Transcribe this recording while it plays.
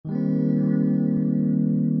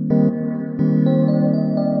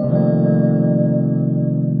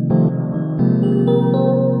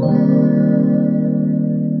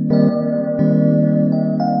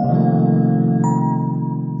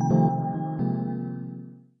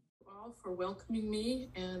welcoming me,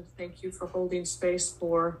 and thank you for holding space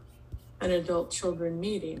for an adult children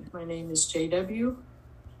meeting. My name is JW.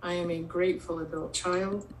 I am a grateful adult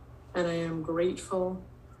child, and I am grateful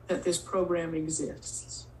that this program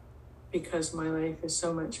exists because my life is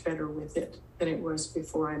so much better with it than it was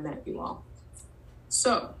before I met you all.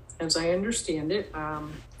 So, as I understand it, I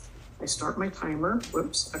start my timer.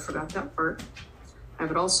 Whoops, I forgot that part. I have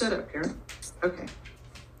it all set up here. Okay.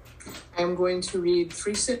 I am going to read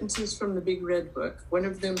 3 sentences from the Big Red Book. One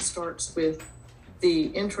of them starts with the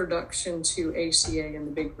introduction to ACA in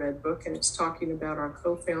the Big Red Book, and it's talking about our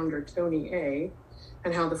co-founder, Tony A.,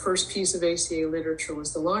 and how the first piece of ACA literature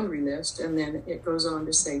was the laundry list, and then it goes on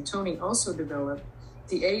to say, Tony also developed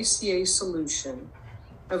the ACA solution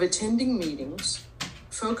of attending meetings,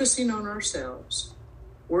 focusing on ourselves,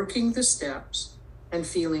 working the steps, and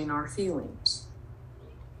feeling our feelings.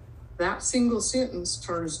 That single sentence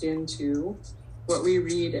turns into what we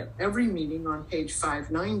read at every meeting on page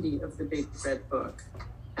 590 of the Big Red Book.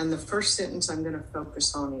 And the first sentence I'm going to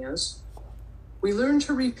focus on is, we learn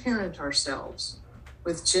to reparent ourselves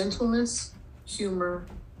with gentleness, humor,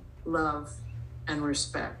 love, and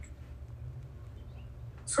respect.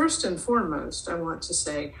 First and foremost, I want to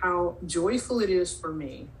say how joyful it is for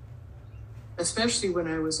me, especially when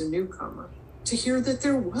I was a newcomer, to hear that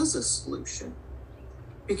there was a solution.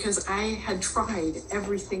 Because I had tried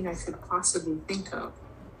everything I could possibly think of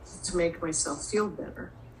to make myself feel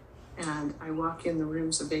better. And I walk in the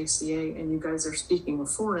rooms of ACA and you guys are speaking a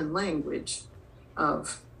foreign language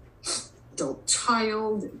of adult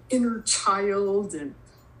child, and inner child, and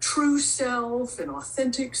true self, and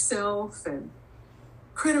authentic self, and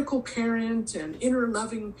critical parent, and inner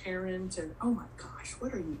loving parent, and oh my gosh,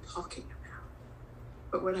 what are you talking about?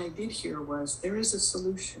 But what I did hear was there is a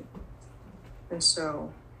solution. And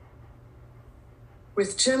so,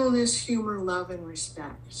 with gentleness, humor, love, and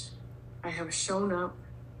respect, I have shown up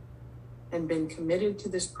and been committed to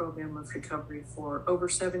this program of recovery for over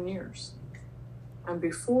 7 years. And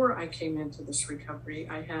before I came into this recovery,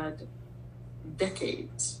 I had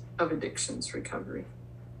decades of addictions recovery.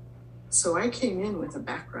 So I came in with a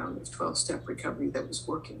background of 12-step recovery that was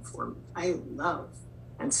working for me. I love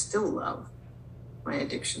and still love my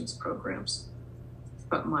addictions programs,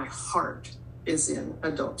 but my heart is in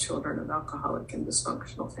adult children of alcoholic and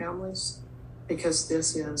dysfunctional families, because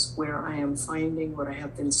this is where I am finding what I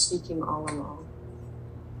have been seeking all along,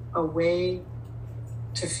 a way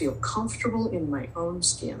to feel comfortable in my own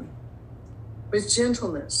skin. With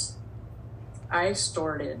gentleness, I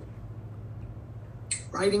started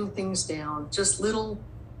writing things down, just little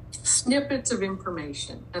snippets of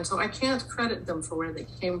information. And so I can't credit them for where they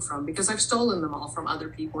came from because I've stolen them all from other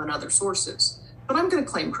people and other sources. But I'm going to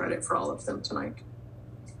claim credit for all of them tonight.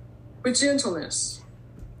 With gentleness,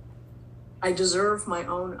 I deserve my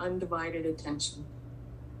own undivided attention.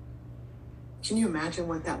 Can you imagine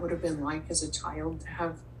what that would have been like as a child to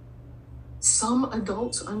have some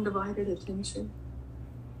adult's undivided attention?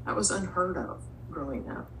 That was unheard of growing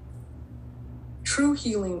up. True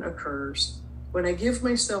healing occurs when I give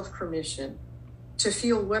myself permission to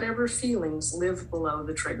feel whatever feelings live below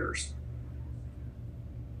the triggers.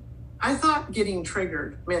 I thought getting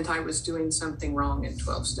triggered meant I was doing something wrong in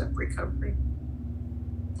 12-step recovery.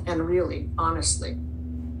 And really, honestly,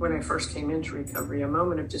 when I first came into recovery, a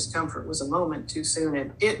moment of discomfort was a moment too soon,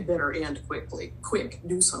 and it better end quickly. Quick,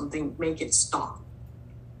 do something, make it stop.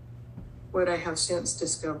 What I have since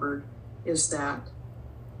discovered is that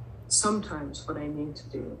sometimes what I need to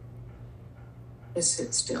do is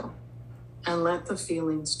sit still and let the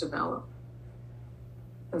feelings develop.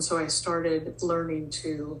 And so I started learning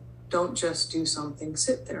to don't just do something,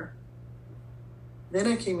 sit there. Then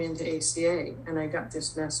I came into ACA and I got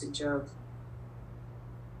this message of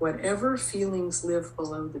whatever feelings live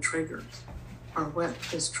below the triggers are what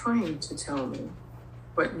is trying to tell me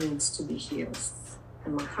what needs to be healed.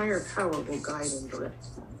 And my higher power will guide and direct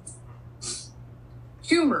that.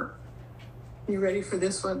 Humor. You ready for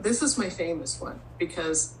this one? This is my famous one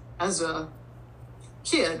because as a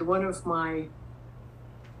kid, one of my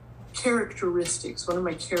characteristics, one of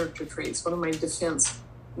my character traits, one of my defense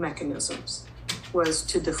mechanisms was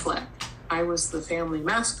to deflect. I was the family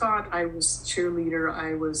mascot. I was the cheerleader.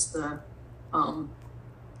 I was the,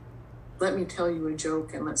 let me tell you a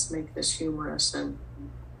joke and let's make this humorous and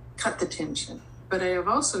cut the tension. But I have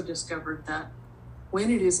also discovered that when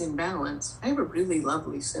it is in balance, I have a really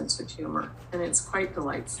lovely sense of humor and it's quite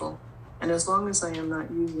delightful. And as long as I am not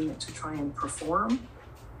using it to try and perform,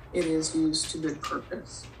 it is used to good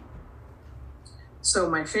purpose. So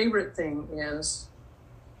my favorite thing is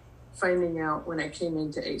finding out when I came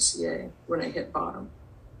into ACA, when I hit bottom.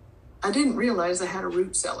 I didn't realize I had a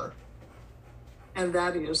root cellar. And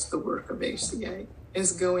that is the work of ACA,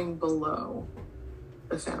 is going below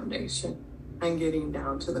the foundation and getting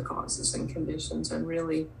down to the causes and conditions and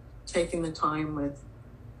really taking the time with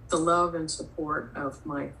the love and support of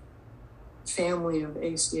my family of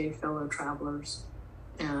ACA fellow travelers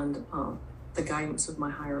and the guidance of my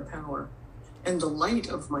higher power and the light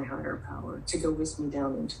of my higher power to go with me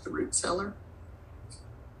down into the root cellar.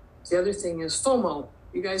 The other thing is FOMO.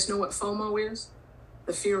 You guys know what FOMO is?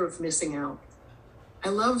 The fear of missing out. I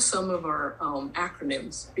love some of our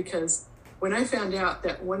acronyms because when I found out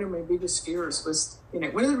that one of my biggest fears was,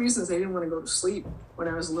 one of the reasons I didn't want to go to sleep when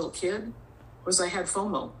I was a little kid was I had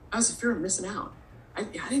FOMO. I was a fear of missing out. I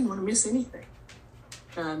didn't want to miss anything.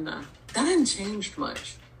 And that hadn't changed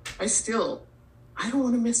much. I don't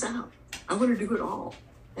want to miss out. I want to do it all.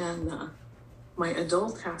 And my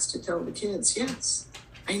adult has to tell the kids, yes,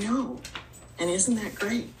 I know. And isn't that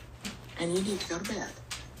great? And you need to go to bed.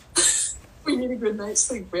 We need a good night's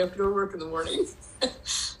sleep. We have to go to work in the morning.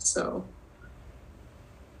 So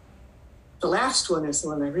the last one is the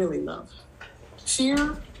one I really love.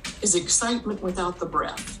 Fear is excitement without the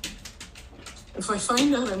breath. If I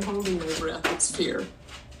find out I'm holding my breath, it's fear.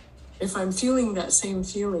 If I'm feeling that same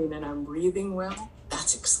feeling and I'm breathing well,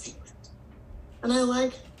 that's excitement. And I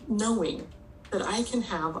like knowing that I can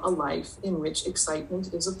have a life in which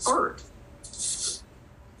excitement is a part.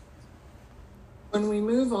 When we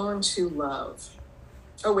move on to love,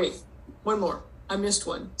 oh wait, one more. I missed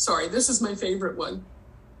one. Sorry, this is my favorite one.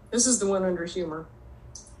 This is the one under humor.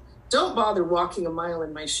 Don't bother walking a mile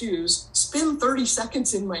in my shoes. Spend 30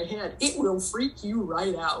 seconds in my head. It will freak you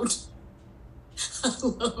right out. I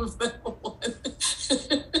love that one.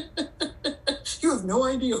 You have no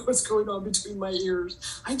idea what's going on between my ears.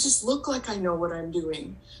 I just look like I know what I'm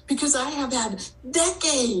doing because I have had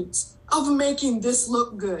decades of making this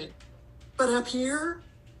look good. But up here,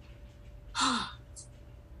 I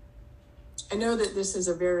know that this is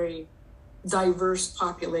a very diverse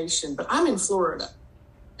population, but I'm in Florida.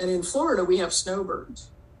 And in Florida, we have snowbirds.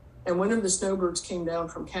 And one of the snowbirds came down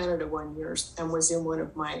from Canada one year and was in one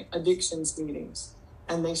of my addictions meetings.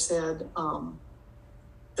 And they said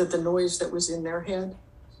that the noise that was in their head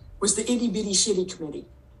was the itty bitty shitty committee.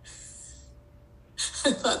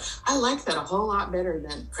 I thought, I like that a whole lot better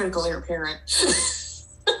than critical inner parent.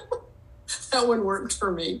 That one worked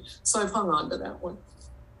for me. So I've hung on to that one.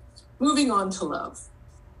 Moving on to love.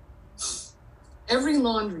 Every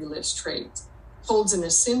laundry list trait holds an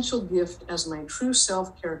essential gift as my true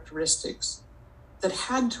self characteristics that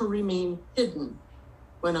had to remain hidden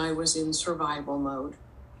when I was in survival mode.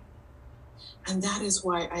 And that is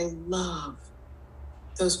why I love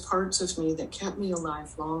those parts of me that kept me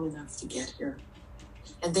alive long enough to get here.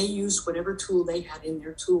 And they used whatever tool they had in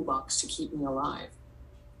their toolbox to keep me alive.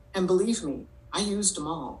 And believe me, I used them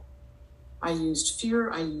all. I used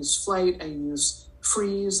fear, I used flight, I used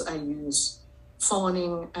freeze, I used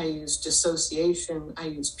fawning, I used dissociation, I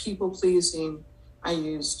used people-pleasing, I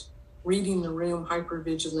used reading the room,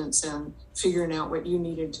 hypervigilance, and figuring out what you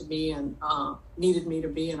needed to be and needed me to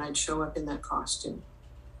be, and I'd show up in that costume.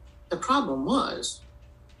 The problem was,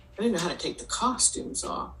 I didn't know how to take the costumes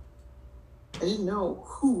off. I didn't know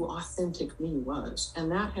who authentic me was,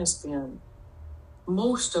 and that has been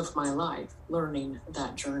most of my life learning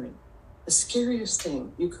that journey. The scariest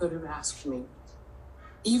thing you could have asked me,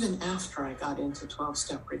 even after I got into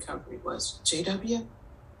 12-step recovery, was, JW,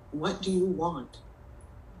 what do you want?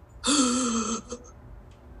 What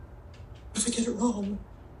if I get it wrong?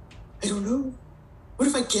 I don't know. What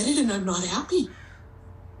if I get it and I'm not happy?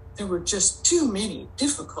 There were just too many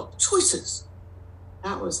difficult choices.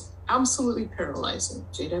 That was absolutely paralyzing.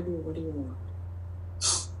 JW, what do you want?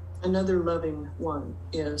 Another loving one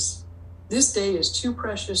is, this day is too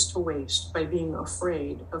precious to waste by being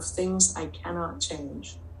afraid of things I cannot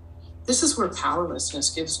change. This is where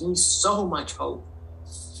powerlessness gives me so much hope.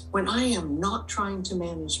 When I am not trying to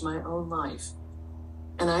manage my own life,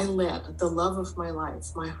 and I let the love of my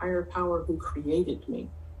life, my higher power who created me,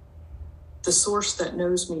 the source that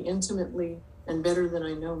knows me intimately and better than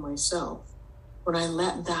I know myself, when I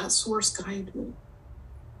let that source guide me,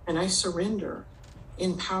 and I surrender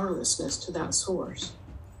in powerlessness to that source,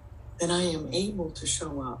 then I am able to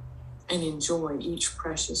show up and enjoy each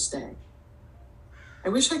precious day. I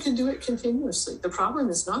wish I could do it continuously. The problem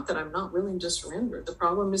is not that I'm not willing to surrender. The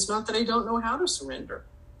problem is not that I don't know how to surrender.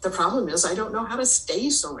 The problem is I don't know how to stay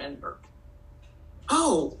surrendered.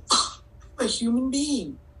 Oh, I'm a human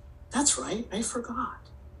being. That's right, I forgot.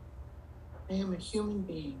 I am a human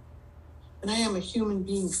being. And I am a human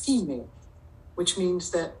being female, which means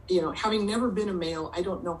that, having never been a male, I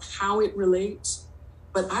don't know how it relates,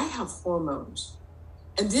 but I have hormones.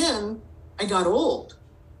 And then I got old.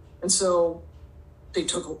 And so they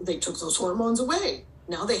took those hormones away.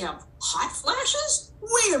 Now they have hot flashes?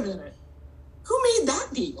 Wait a minute. Who made that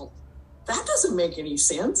deal? That doesn't make any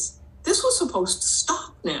sense. This was supposed to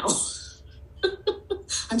stop now.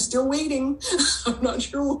 I'm still waiting. I'm not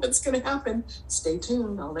sure what's going to happen. Stay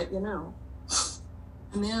tuned. I'll let you know.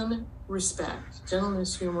 And then respect.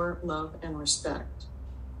 Gentleness, humor, love, and respect.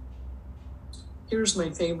 Here's my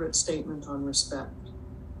favorite statement on respect.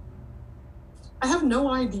 I have no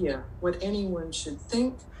idea what anyone should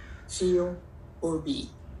think, feel, or be.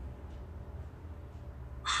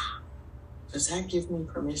 Wow. Does that give me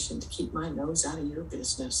permission to keep my nose out of your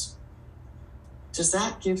business? Does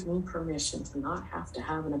that give me permission to not have to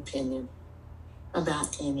have an opinion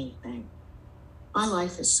about anything? My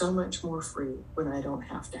life is so much more free when I don't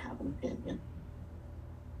have to have an opinion.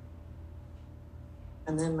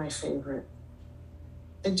 And then my favorite.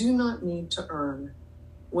 I do not need to earn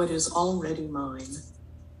what is already mine.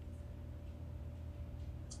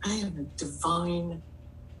 I am a divine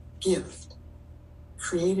gift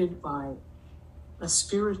created by a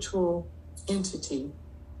spiritual entity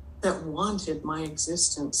that wanted my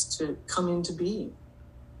existence to come into being.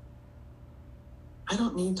 I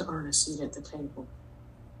don't need to earn a seat at the table.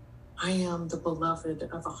 I am the beloved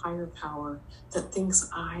of a higher power that thinks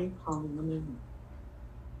I own the moon.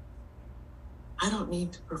 I don't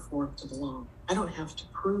need to perform to belong. I don't have to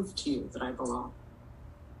prove to you that I belong.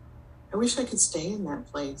 I wish I could stay in that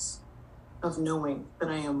place of knowing that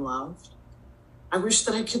I am loved. I wish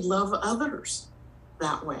that I could love others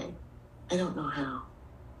that way. I don't know how.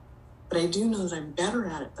 But I do know that I'm better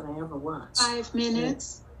at it than I ever was. 5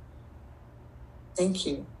 minutes. Thank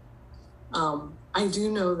you. I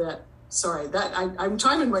do know that, sorry, that I'm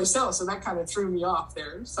timing myself, so that kind of threw me off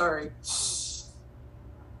there. Sorry.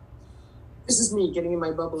 This is me getting in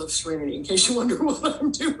my bubble of serenity, in case you wonder what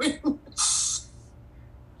I'm doing.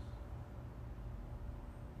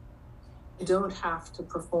 I don't have to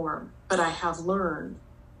perform, but I have learned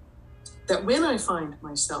that when I find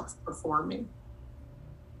myself performing,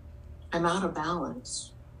 I'm out of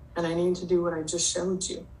balance, and I need to do what I just showed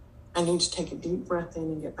you. I need to take a deep breath in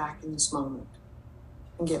and get back in this moment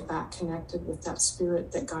and get back connected with that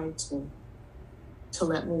spirit that guides me to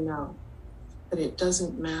let me know that it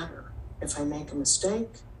doesn't matter if I make a mistake,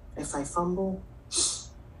 if I fumble,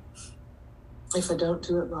 if I don't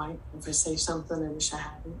do it right, if I say something I wish I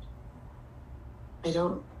hadn't.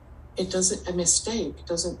 A mistake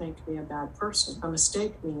doesn't make me a bad person. A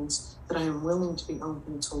mistake means that I am willing to be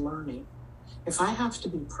open to learning. If I have to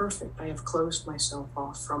be perfect, I have closed myself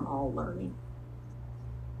off from all learning.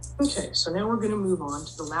 Okay, so now we're going to move on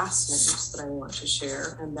to the last sentence that I want to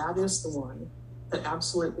share, and that is the one that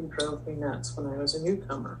absolutely drove me nuts when I was a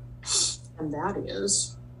newcomer. And that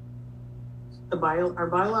is, our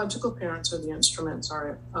biological parents are the instruments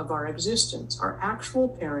of our existence. Our actual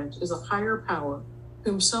parent is a higher power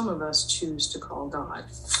whom some of us choose to call God.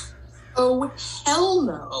 Oh, hell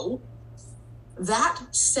no. That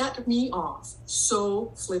set me off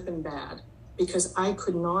so flippin' bad because I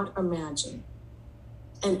could not imagine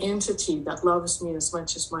an entity that loves me as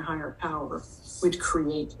much as my higher power would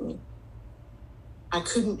create me. I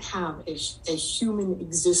couldn't have a human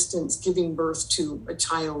existence giving birth to a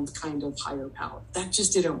child kind of higher power. That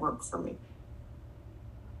just didn't work for me.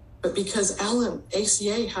 But because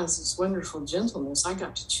ACA has this wonderful gentleness, I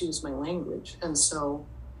got to choose my language. And so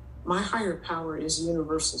my higher power is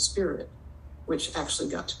universal spirit, which actually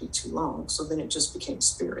got to be too long. So then it just became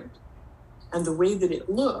spirit. And the way that it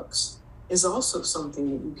looks is also something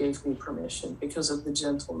that you gave me permission because of the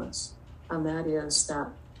gentleness. And that is that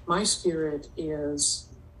my spirit is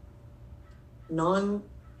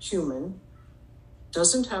non-human,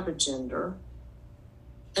 doesn't have a gender,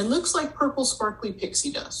 and looks like purple sparkly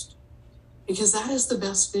pixie dust, because that is the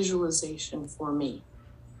best visualization for me.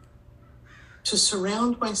 To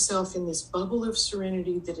surround myself in this bubble of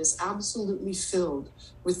serenity that is absolutely filled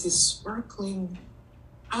with this sparkling,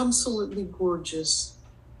 absolutely gorgeous,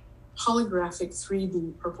 holographic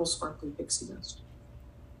 3D purple sparkly pixie dust.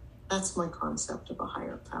 That's my concept of a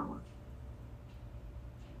higher power.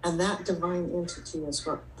 And that divine entity is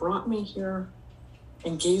what brought me here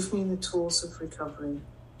and gave me the tools of recovery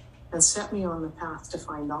and set me on the path to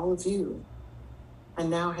find all of you, and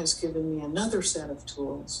now has given me another set of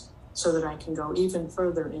tools so that I can go even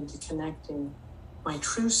further into connecting my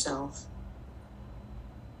true self,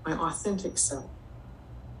 my authentic self,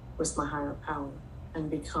 with my higher power and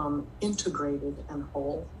become integrated and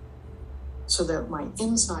whole so that my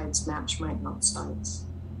insides match my outsides.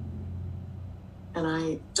 And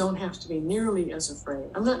I don't have to be nearly as afraid.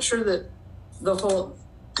 I'm not sure that the whole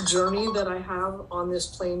journey that I have on this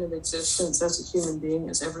plane of existence as a human being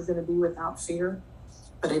is ever going to be without fear.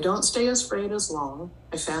 But I don't stay afraid as long.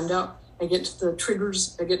 I found out I get to the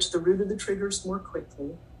triggers, I get to the root of the triggers more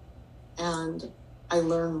quickly, and I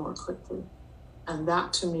learn more quickly. And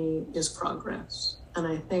that to me is progress. And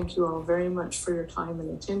I thank you all very much for your time and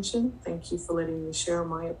attention. Thank you for letting me share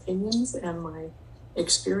my opinions and my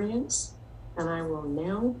experience. And I will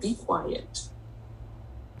now be quiet.